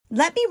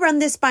Let me run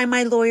this by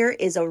my lawyer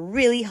is a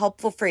really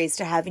helpful phrase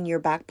to have in your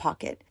back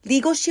pocket.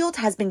 Legal Shield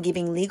has been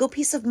giving legal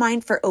peace of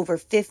mind for over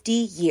 50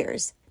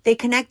 years. They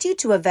connect you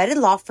to a vetted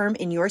law firm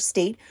in your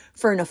state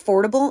for an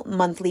affordable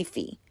monthly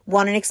fee.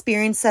 Want an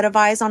experienced set of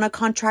eyes on a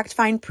contract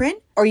fine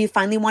print? Or you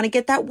finally want to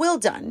get that will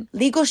done?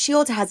 Legal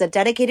Shield has a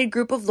dedicated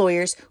group of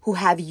lawyers who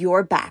have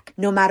your back,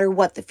 no matter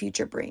what the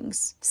future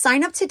brings.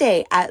 Sign up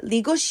today at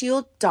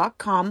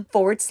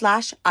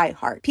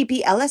LegalShield.com/iHeart.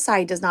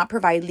 PPLSI does not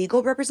provide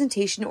legal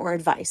representation or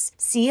advice.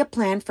 See a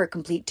plan for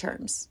complete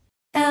terms.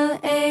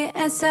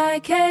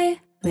 LASIK,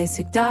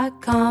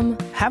 LASIK.com.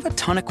 Have a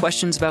ton of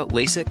questions about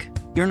LASIK?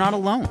 You're not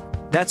alone.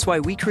 That's why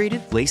we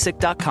created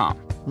LASIK.com.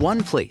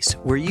 One place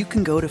where you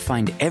can go to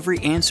find every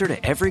answer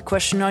to every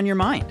question on your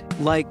mind.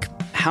 Like,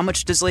 how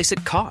much does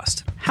LASIK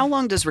cost? How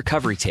long does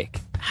recovery take?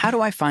 How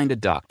do I find a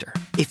doctor?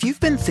 If you've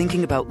been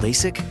thinking about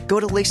LASIK, go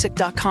to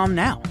LASIK.com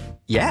now.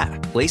 Yeah,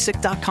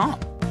 LASIK.com.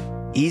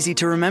 Easy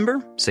to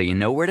remember, so you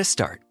know where to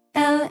start.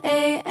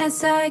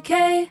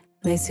 LASIK,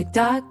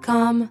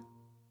 LASIK.com.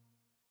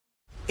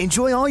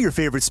 Enjoy all your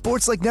favorite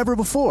sports like never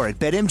before at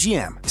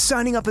BetMGM.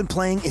 Signing up and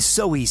playing is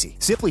so easy.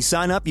 Simply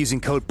sign up using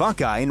code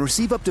Buckeye and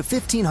receive up to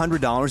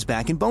 $1,500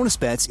 back in bonus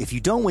bets if you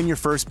don't win your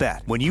first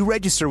bet. When you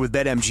register with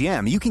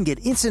BetMGM, you can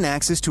get instant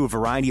access to a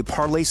variety of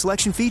parlay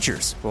selection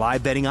features,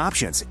 live betting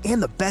options,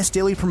 and the best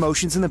daily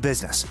promotions in the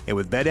business. And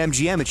with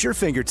BetMGM at your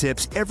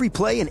fingertips, every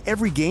play and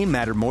every game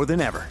matter more than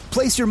ever.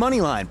 Place your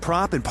moneyline,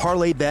 prop, and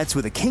parlay bets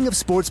with the king of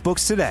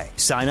sportsbooks today.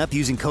 Sign up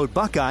using code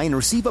Buckeye and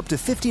receive up to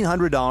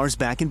 $1,500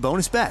 back in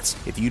bonus bets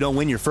if you don't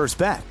win your first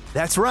bet.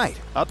 That's right,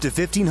 up to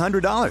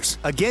 $1,500.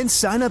 Again,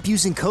 sign up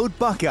using code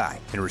Buckeye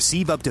and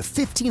receive up to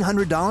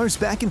 $1,500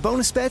 back in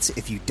bonus bets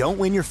if you don't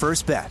win your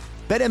first bet.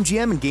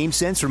 BetMGM and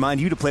GameSense remind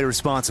you to play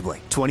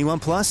responsibly. 21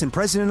 plus and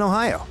present in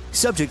Ohio.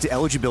 Subject to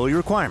eligibility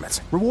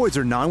requirements. Rewards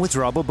are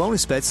non-withdrawable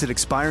bonus bets that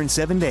expire in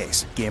 7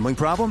 days. Gambling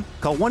problem?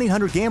 Call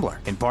 1-800-GAMBLER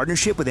in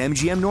partnership with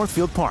MGM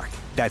Northfield Park.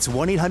 That's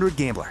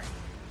 1-800-GAMBLER.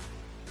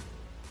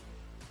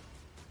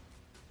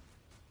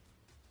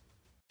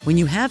 When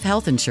you have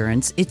health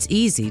insurance, it's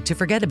easy to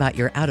forget about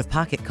your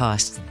out-of-pocket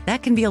costs.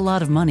 That can be a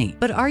lot of money.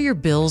 But are your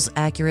bills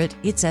accurate?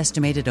 It's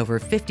estimated over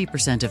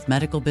 50% of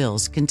medical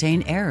bills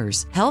contain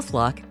errors.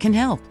 HealthLock can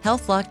help.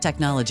 HealthLock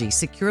technology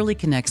securely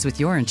connects with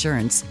your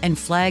insurance and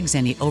flags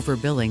any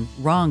overbilling,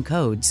 wrong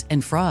codes,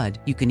 and fraud.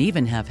 You can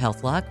even have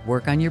HealthLock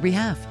work on your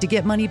behalf to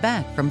get money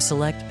back from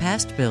select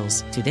past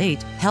bills. To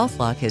date,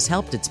 HealthLock has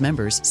helped its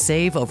members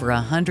save over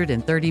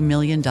 $130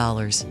 million.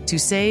 To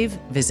save,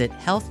 visit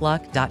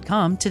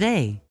healthlock.com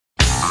today.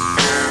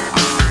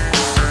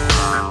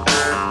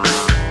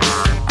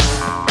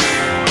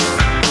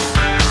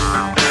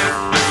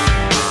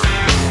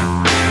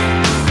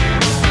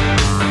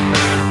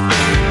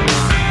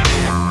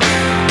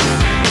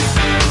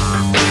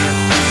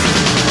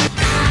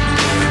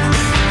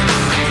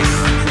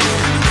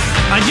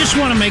 I just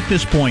want to make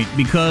this point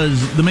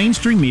because the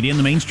mainstream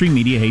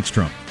media hates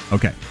Trump.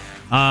 Okay.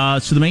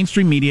 So the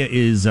mainstream media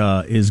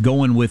is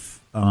going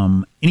with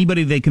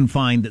anybody they can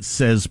find that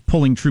says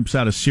pulling troops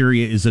out of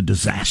Syria is a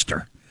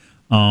disaster.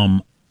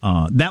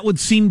 That would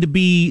seem to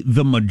be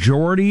the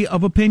majority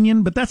of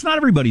opinion, but that's not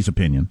everybody's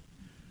opinion.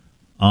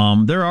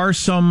 There are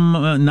some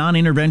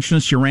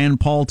non-interventionists, your Rand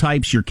Paul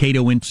types, your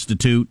Cato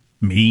Institute,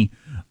 me,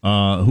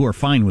 who are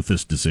fine with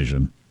this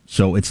decision.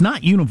 So it's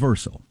not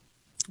universal.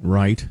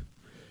 Right.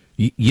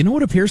 You know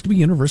what appears to be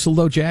universal,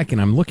 though, Jack?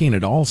 And I'm looking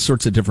at all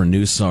sorts of different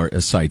news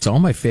sites, all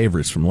my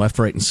favorites from left,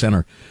 right, and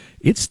center.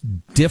 It's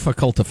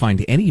difficult to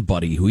find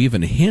anybody who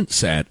even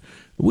hints at,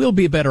 we'll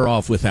be better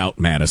off without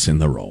Mattis in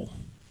the role.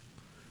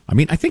 I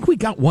mean, I think we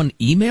got one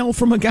email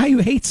from a guy who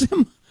hates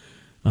him,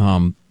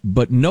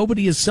 but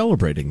nobody is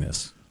celebrating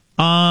this.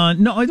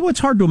 No, it's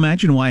hard to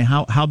imagine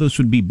how this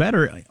would be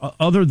better,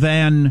 other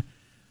than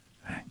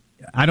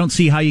I don't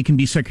see how you can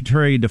be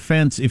Secretary of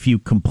Defense if you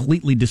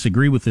completely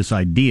disagree with this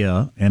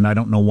idea, and I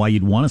don't know why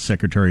you'd want a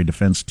Secretary of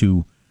Defense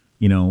to,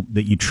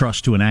 that you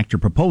trust to enact your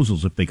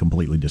proposals if they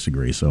completely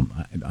disagree. So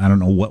I don't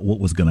know what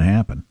was going to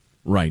happen.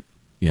 Right.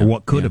 Yeah. Or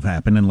what could have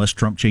happened unless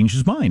Trump changed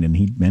his mind, and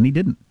he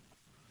didn't.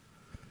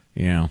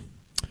 Yeah.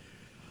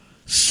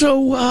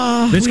 So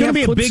it's going to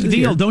be a big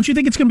deal. Here. Don't you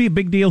think it's going to be a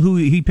big deal who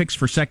he picks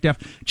for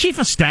SecDef? Chief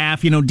of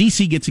Staff,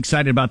 DC gets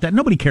excited about that.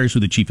 Nobody cares who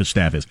the Chief of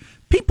Staff is.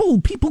 People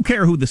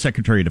care who the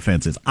Secretary of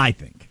Defense is, I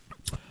think.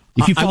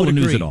 If you follow the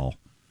news at all.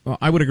 Well,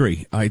 I would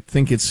agree. I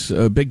think it's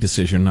a big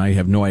decision. I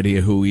have no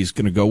idea who he's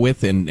going to go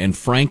with. And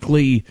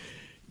frankly,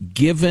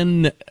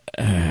 given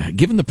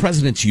the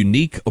president's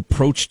unique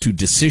approach to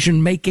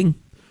decision-making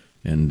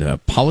and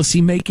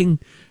policy-making,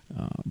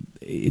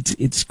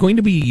 it's going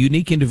to be a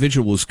unique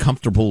individual who's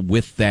comfortable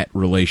with that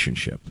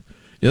relationship.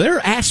 There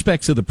are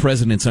aspects of the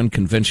president's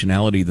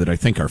unconventionality that I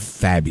think are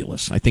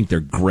fabulous. I think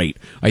they're great.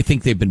 I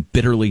think they've been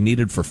bitterly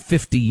needed for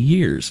 50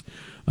 years.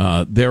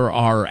 There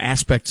are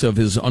aspects of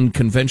his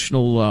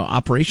unconventional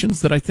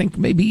operations that I think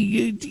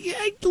maybe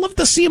I'd love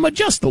to see him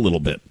adjust a little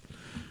bit.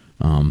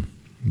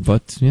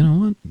 But you know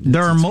what?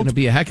 It's going to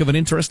be a heck of an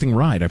interesting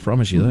ride, I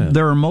promise you that.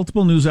 There are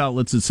multiple news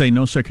outlets that say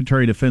no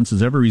Secretary of Defense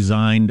has ever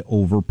resigned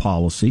over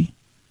policy.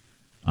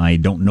 I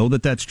don't know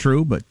that that's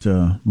true, but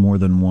more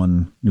than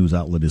one news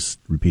outlet is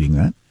repeating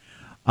that.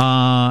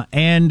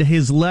 And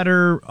his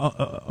letter,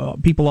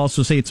 people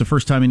also say it's the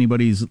first time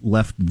anybody's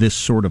left this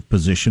sort of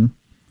position,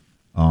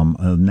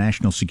 a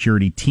national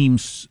security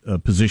team's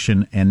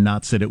position, and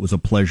not said it was a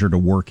pleasure to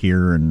work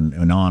here and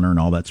an honor and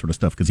all that sort of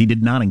stuff, because he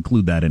did not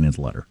include that in his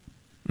letter.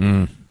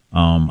 I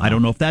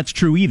don't know if that's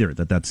true either,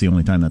 that's the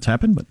only time that's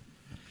happened. But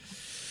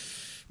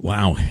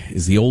wow,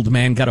 is the old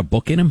man got a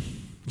book in him,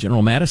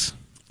 General Mattis?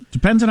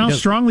 Depends on how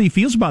strongly he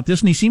feels about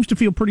this, and he seems to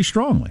feel pretty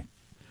strongly.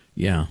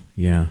 Yeah.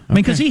 I mean,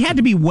 because he had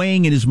to be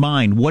weighing in his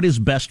mind what is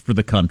best for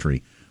the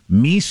country.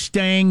 Me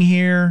staying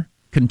here,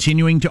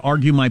 continuing to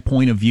argue my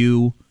point of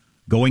view,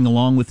 going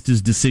along with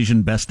his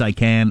decision best I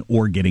can,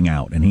 or getting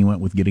out. And he went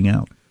with getting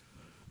out.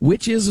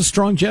 Which is a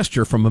strong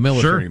gesture from a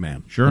military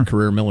man. Sure. A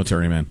career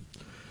military man.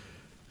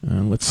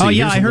 Let's see. Oh,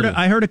 yeah, I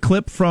heard a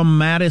clip from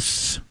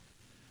Mattis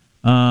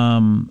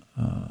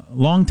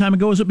long time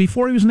ago. Was it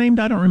before he was named?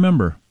 I don't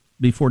remember.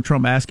 Before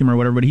Trump asked him or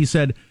whatever. But he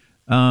said,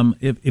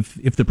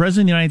 if the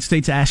President of the United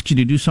States asks you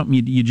to do something,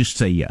 you just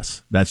say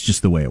yes. That's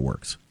just the way it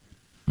works.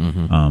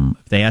 Mm-hmm.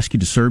 If they ask you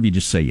to serve, you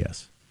just say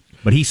yes.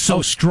 But he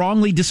so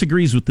strongly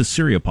disagrees with the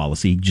Syria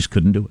policy, he just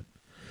couldn't do it.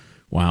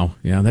 Wow.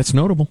 Yeah, that's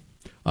notable.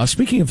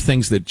 Speaking of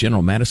things that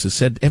General Mattis has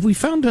said, have we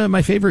found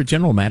my favorite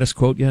General Mattis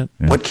quote yet?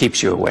 Yeah. What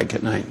keeps you awake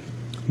at night?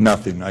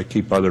 Nothing. I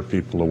keep other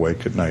people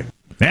awake at night.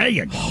 There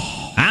you go.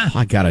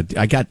 I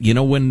got. You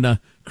know when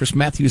Chris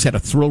Matthews had a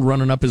thrill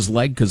running up his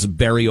leg because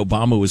Barry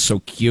Obama was so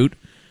cute?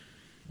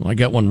 Well, I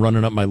got one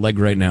running up my leg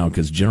right now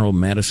because General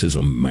Mattis is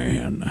a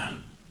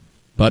man.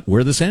 But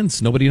where this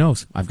ends, nobody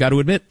knows. I've got to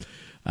admit,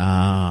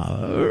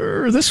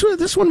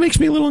 this one makes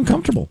me a little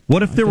uncomfortable.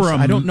 What if there were?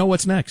 I don't know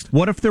what's next.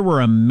 What if there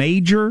were a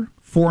major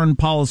foreign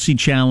policy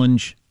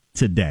challenge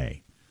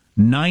today?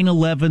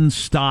 9/11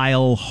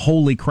 style.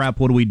 Holy crap!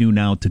 What do we do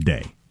now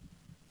today?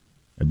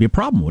 That'd be a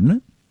problem, wouldn't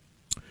it?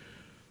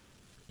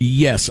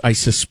 Yes, I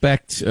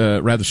suspect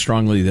rather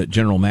strongly that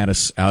General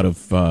Mattis, out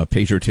of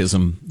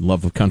patriotism,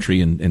 love of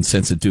country, and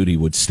sense of duty,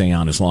 would stay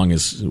on as long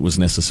as it was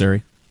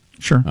necessary.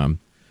 Sure.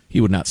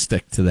 He would not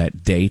stick to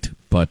that date,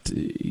 but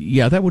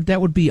yeah, that would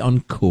be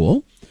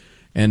uncool.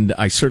 And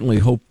I certainly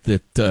hope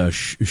that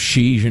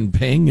Xi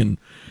Jinping and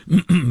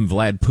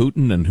Vlad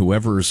Putin and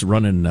whoever's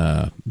running,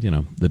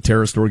 the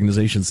terrorist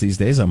organizations these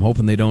days, I'm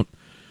hoping they don't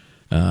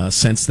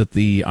sense that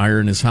the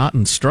iron is hot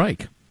and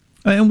strike.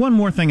 And one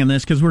more thing on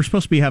this, because we're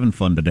supposed to be having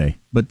fun today,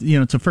 but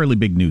it's a fairly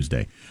big news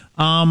day.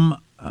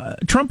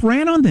 Trump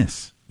ran on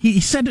this. He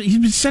said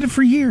it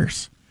for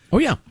years. Oh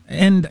yeah,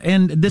 and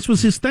this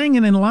was his thing,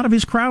 and then a lot of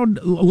his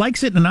crowd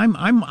likes it. And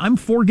I'm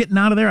for getting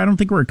out of there. I don't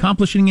think we're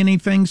accomplishing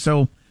anything,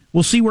 so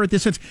we'll see where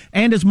this sits.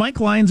 And as Mike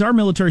Lyons, our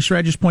military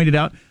strategist, pointed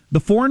out, the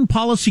foreign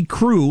policy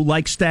crew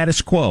likes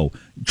status quo.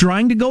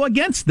 Trying to go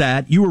against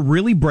that, you were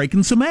really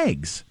breaking some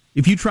eggs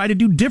if you try to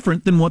do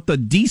different than what the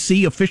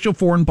D.C. official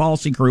foreign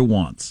policy crew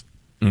wants.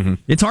 Mm-hmm.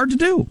 It's hard to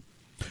do.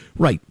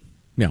 Right.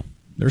 Yeah.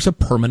 There's a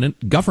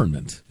permanent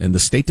government. And the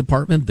State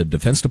Department, the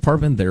Defense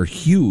Department, they're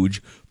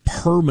huge,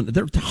 permanent.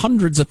 There are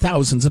hundreds of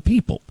thousands of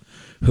people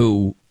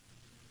who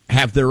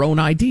have their own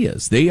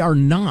ideas. They are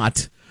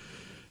not,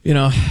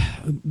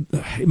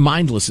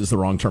 mindless is the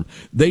wrong term.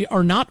 They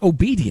are not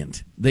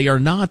obedient. They are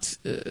not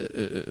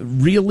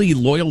really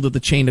loyal to the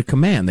chain of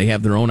command. They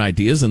have their own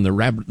ideas, and they're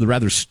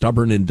rather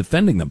stubborn in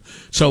defending them.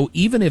 So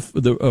even if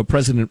the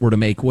president were to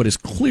make what is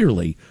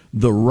clearly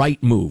the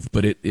right move,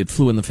 but it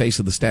flew in the face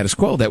of the status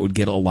quo, that would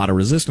get a lot of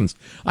resistance.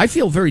 I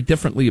feel very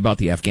differently about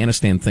the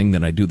Afghanistan thing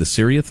than I do the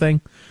Syria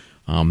thing.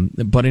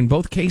 But in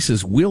both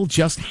cases, we'll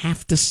just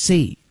have to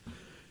see.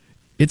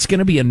 It's going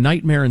to be a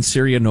nightmare in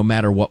Syria no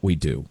matter what we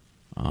do.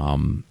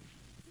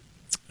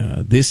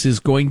 This is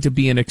going to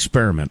be an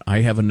experiment.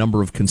 I have a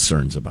number of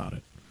concerns about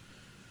it.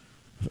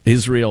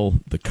 Israel,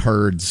 the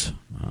Kurds,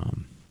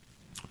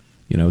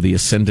 the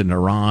ascendant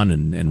Iran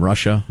and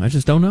Russia. I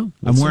just don't know.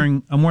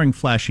 I'm wearing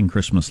flashing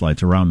Christmas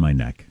lights around my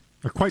neck.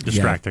 They're quite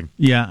distracting.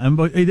 Yeah,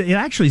 it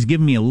actually is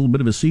giving me a little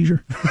bit of a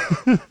seizure.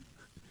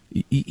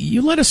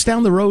 You led us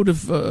down the road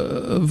of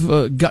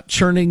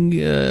gut-churning,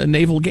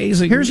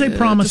 navel-gazing. Here's a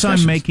promise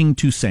I'm making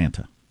to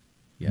Santa.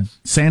 Yes.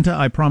 Santa,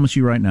 I promise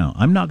you right now,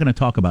 I'm not going to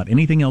talk about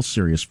anything else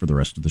serious for the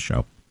rest of the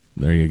show.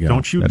 There you go.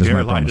 Don't you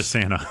dare lie to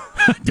Santa.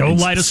 Don't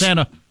lie to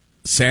Santa.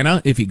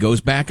 Santa, if he goes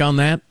back on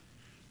that,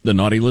 the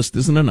naughty list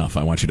isn't enough.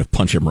 I want you to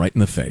punch him right in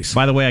the face.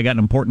 By the way, I got an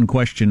important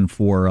question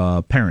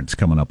for parents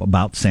coming up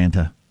about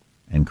Santa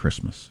and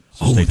Christmas.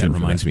 So that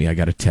reminds me. I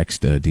got a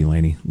text,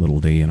 Delaney, Little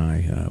D, and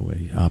I,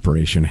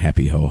 Operation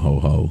Happy Ho Ho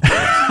Ho.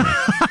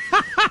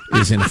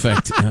 Is in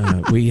effect,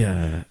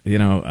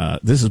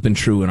 this has been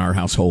true in our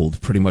household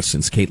pretty much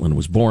since Caitlin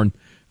was born.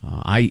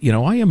 I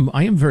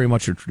am very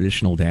much a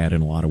traditional dad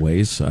in a lot of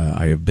ways.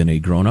 I have been a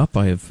grown up.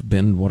 I have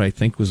been what I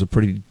think was a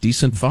pretty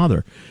decent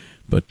father.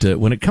 But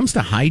when it comes to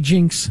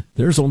hijinks,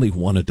 there's only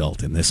one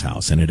adult in this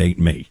house, and it ain't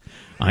me.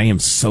 I am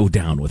so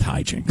down with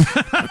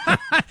hijinks.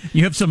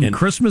 You have some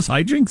Christmas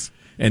hijinks?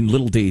 And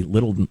little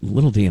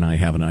D and I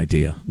have an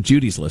idea.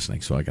 Judy's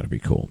listening, so I got to be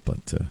cool.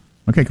 But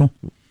okay, cool.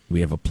 We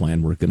have a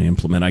plan we're going to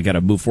implement. I got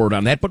to move forward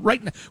on that. But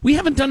right now, we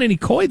haven't done any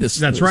Coy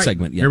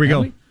segment yet. Here we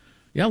go.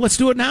 Yeah, let's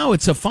do it now.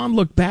 It's a fond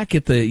look back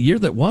at the year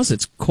that was.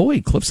 It's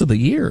Coy Clips of the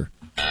Year.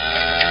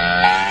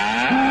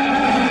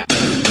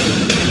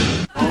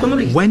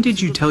 When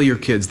did you tell your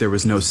kids there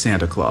was no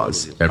Santa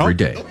Claus? Every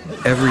day.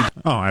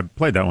 Oh, I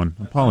played that one.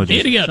 Apologies.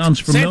 Idiot. Sounds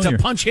familiar. Santa,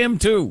 punch him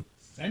too.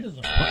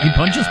 He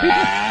punches people?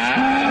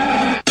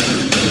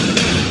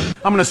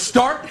 I'm going to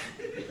start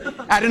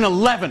at an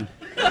 11.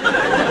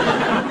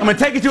 I'm going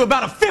to take it to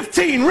about a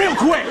 15 real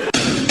quick.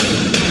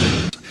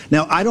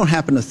 Now, I don't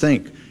happen to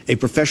think a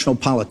professional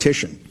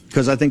politician,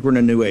 because I think we're in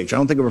a new age, I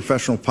don't think a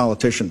professional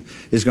politician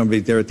is going to be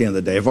there at the end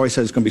of the day. I've always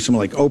said it's going to be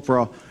someone like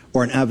Oprah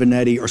or an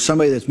Avenatti or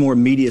somebody that's more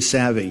media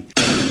savvy.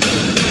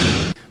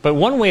 But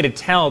one way to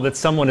tell that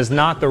someone is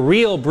not the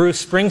real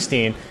Bruce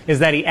Springsteen is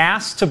that he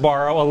asked to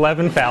borrow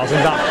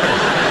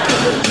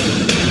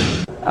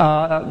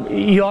 $11,000.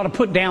 You ought to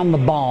put down the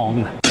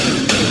bong.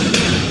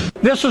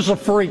 This is a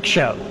freak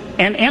show,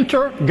 an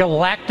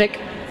intergalactic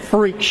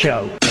freak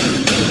show.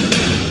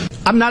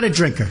 I'm not a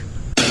drinker.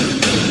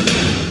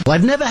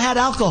 I've never had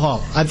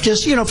alcohol. I've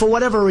just, for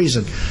whatever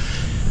reason.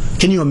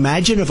 Can you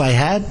imagine if I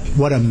had?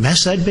 What a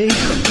mess I'd be.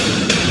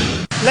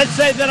 Let's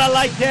say that I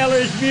like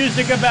Taylor's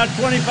music about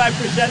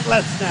 25%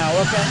 less now,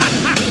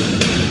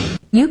 okay?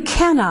 You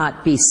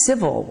cannot be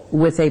civil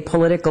with a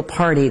political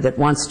party that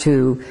wants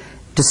to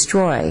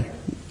destroy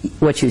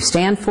what you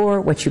stand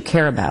for, what you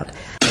care about.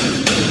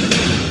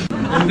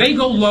 When they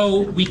go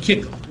low, we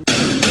kick them.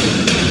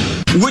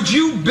 Would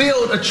you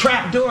build a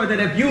trap door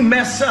that if you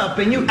mess up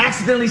and you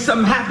accidentally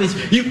something happens,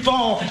 you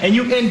fall and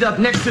you end up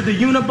next to the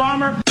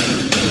Unabomber?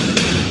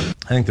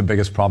 I think the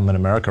biggest problem in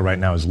America right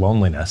now is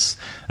loneliness.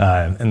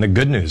 And the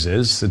good news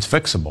is it's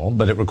fixable,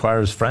 but it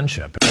requires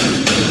friendship.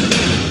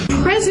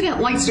 The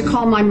president likes to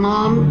call my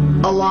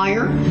mom a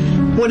liar.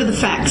 What do the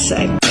facts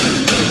say?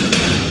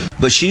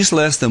 But she's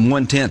less than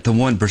 1/10 of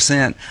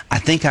 1%. I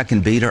think I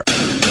can beat her.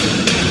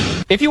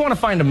 If you want to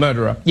find a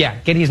murderer,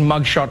 get his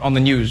mugshot on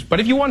the news. But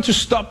if you want to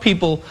stop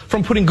people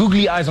from putting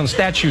googly eyes on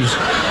statues,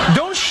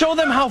 don't show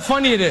them how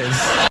funny it is.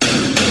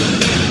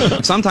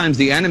 Sometimes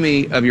the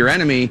enemy of your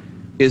enemy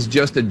is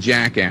just a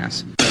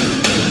jackass.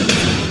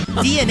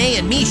 DNA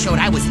and me showed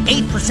I was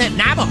 8%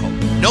 Navajo.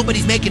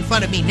 Nobody's making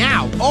fun of me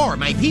now or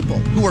my people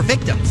who were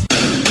victims.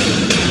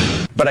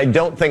 But I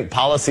don't think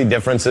policy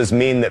differences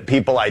mean that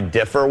people I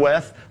differ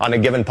with on a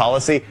given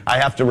policy I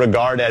have to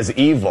regard as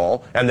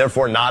evil and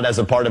therefore not as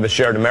a part of a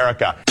shared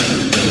America.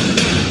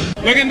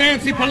 Look at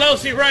Nancy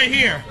Pelosi right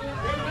here.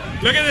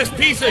 Look at this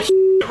piece of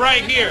shit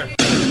right here.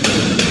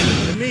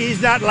 To me,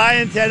 he's not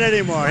Lion Ted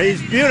anymore.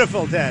 He's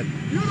beautiful Ted.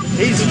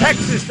 He's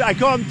Texas. I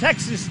call him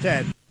Texas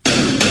Ted.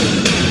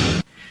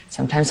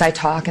 Sometimes I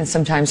talk and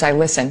sometimes I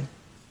listen.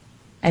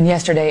 And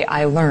yesterday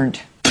I learned.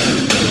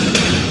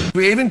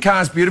 We even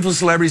cast beautiful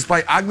celebrities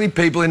play ugly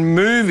people in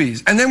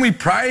movies, and then we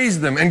praise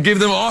them and give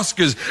them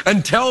Oscars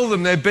and tell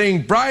them they're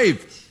being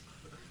brave.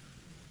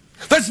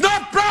 That's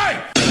not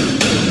brave!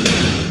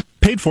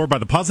 Paid for by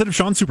the Positive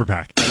Sean Super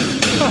PAC.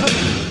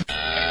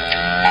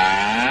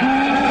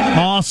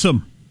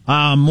 Awesome.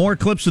 More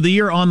clips of the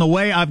year on the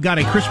way. I've got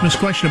a Christmas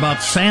question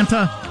about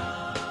Santa.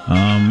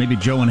 Maybe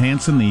Joe and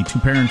Hanson, the two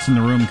parents in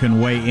the room, can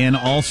weigh in.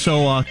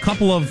 Also, a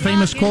couple of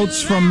famous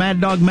quotes from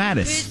Mad Dog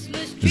Mattis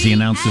as he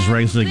announced his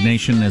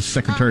resignation as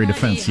Secretary of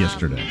Defense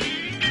yesterday.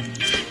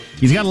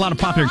 He's got a lot of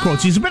popular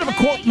quotes. He's a bit of a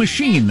quote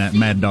machine, that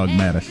Mad Dog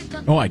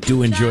Mattis. Oh, I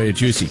do enjoy a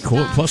juicy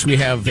quote. Plus, we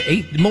have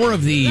 8 more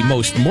of the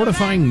most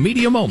mortifying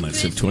media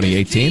moments of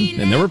 2018,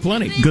 and there were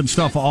plenty. Good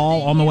stuff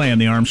all on the way on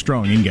the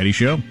Armstrong and Getty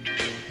Show.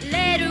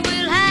 Later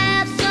we'll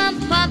have some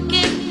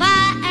pumpkin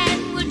pie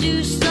and we'll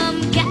do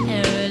some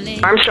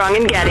caroling. Armstrong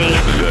and Getty.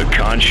 The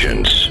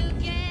conscience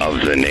of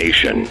the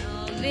nation.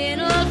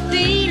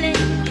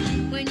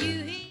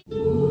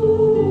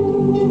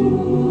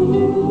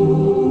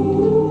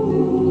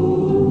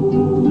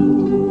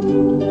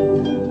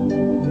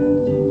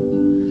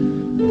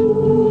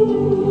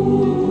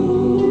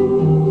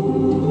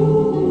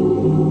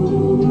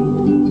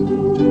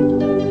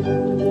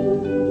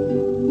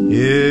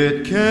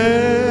 It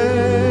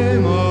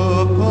came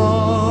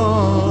upon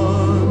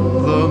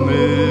the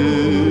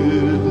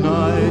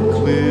midnight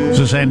clear. Is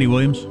this Andy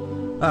Williams?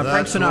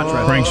 Frank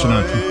Sinatra. Frank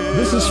Sinatra.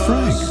 This is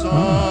Frank.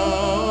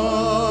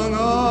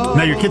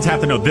 Now, your kids have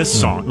to know this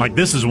song. Like,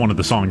 this is one of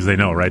the songs they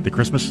know, right? The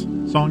Christmas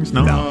songs?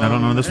 No? I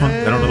don't know this one.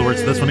 I don't know the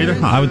words to this one either.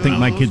 I would think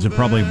my kids have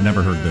probably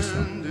never heard this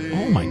song.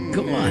 Oh, my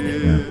God.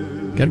 Yeah.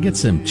 Got to get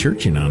some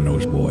churching on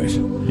those boys.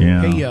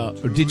 Yeah.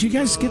 Hey, did you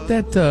guys get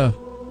that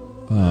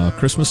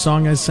Christmas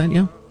song I sent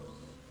you?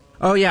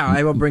 Oh, yeah,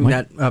 I will bring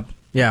that up.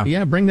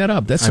 Yeah, bring that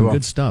up. That's some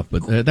good stuff.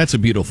 But that's a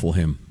beautiful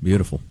hymn.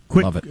 Beautiful.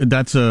 Quick, love it.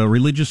 That's a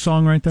religious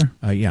song right there?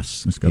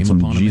 Yes. It's got some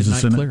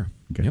Jesus in it.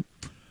 Okay. Yep.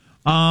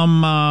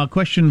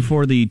 Question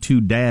for the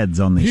two dads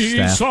on the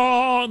staff. Peace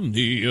on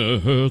the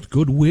earth,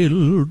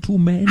 goodwill to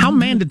men. How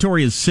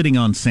mandatory is sitting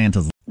on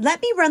Santa's lap?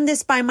 Let me run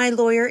this by my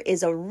lawyer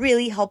is a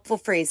really helpful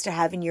phrase to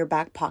have in your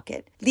back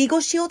pocket.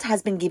 Legal Shield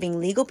has been giving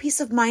legal peace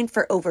of mind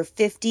for over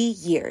 50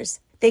 years.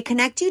 They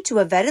connect you to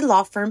a vetted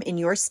law firm in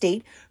your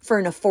state for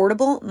an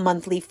affordable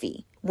monthly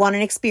fee. Want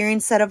an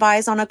experienced set of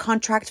eyes on a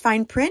contract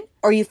fine print?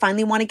 Or you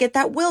finally want to get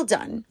that will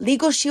done?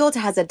 Legal Shield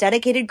has a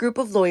dedicated group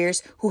of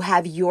lawyers who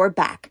have your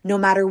back, no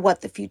matter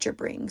what the future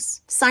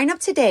brings. Sign up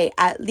today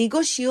at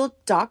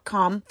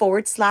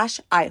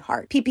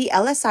LegalShield.com/iHeart.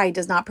 PPLSI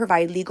does not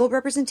provide legal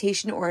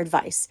representation or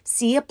advice.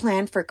 See a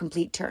plan for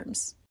complete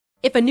terms.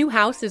 If a new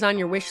house is on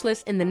your wish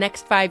list in the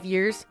next 5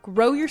 years,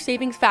 grow your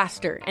savings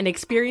faster and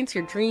experience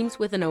your dreams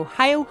with an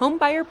Ohio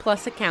Homebuyer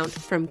Plus account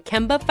from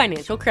Kemba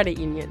Financial Credit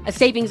Union. A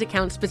savings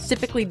account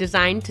specifically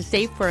designed to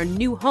save for a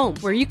new home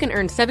where you can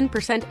earn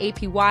 7%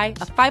 APY,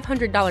 a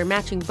 $500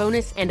 matching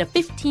bonus, and a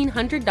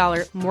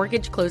 $1,500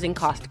 mortgage closing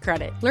cost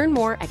credit. Learn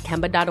more at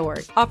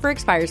Kemba.org. Offer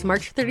expires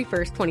March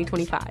 31st,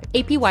 2025.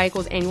 APY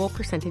equals annual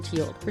percentage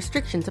yield.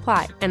 Restrictions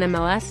apply.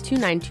 NMLS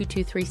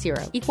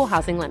 292230. Equal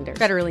housing lender.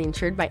 Federally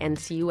insured by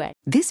NCUA.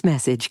 This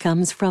message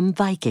comes from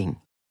Viking,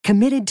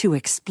 committed to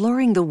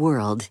exploring the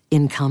world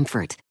in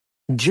comfort.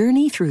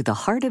 Journey through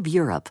the heart of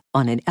Europe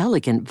on an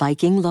elegant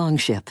Viking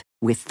longship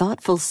with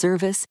thoughtful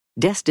service,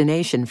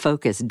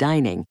 destination-focused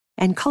dining,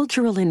 and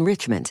cultural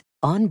enrichment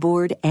on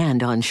board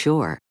and on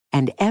shore.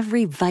 And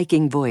every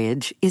Viking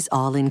voyage is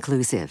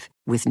all-inclusive,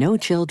 with no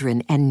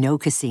children and no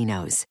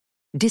casinos.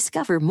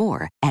 Discover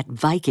more at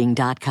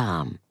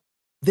Viking.com.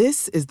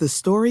 This is the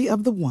story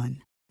of the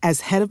one.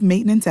 As head of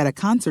maintenance at a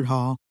concert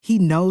hall, he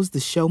knows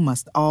the show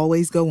must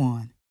always go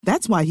on.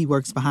 That's why he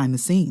works behind the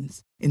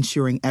scenes,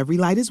 ensuring every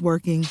light is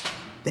working,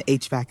 the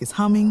HVAC is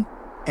humming,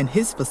 and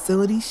his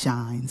facility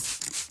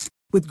shines.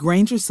 With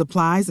Grainger's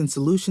supplies and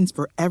solutions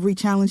for every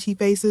challenge he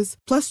faces,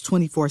 plus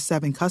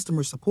 24/7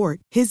 customer support,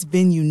 his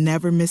venue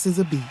never misses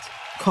a beat.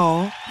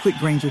 Call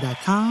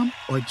quickgrainger.com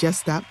or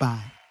just stop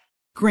by.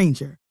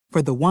 Grainger,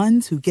 for the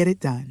ones who get it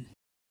done.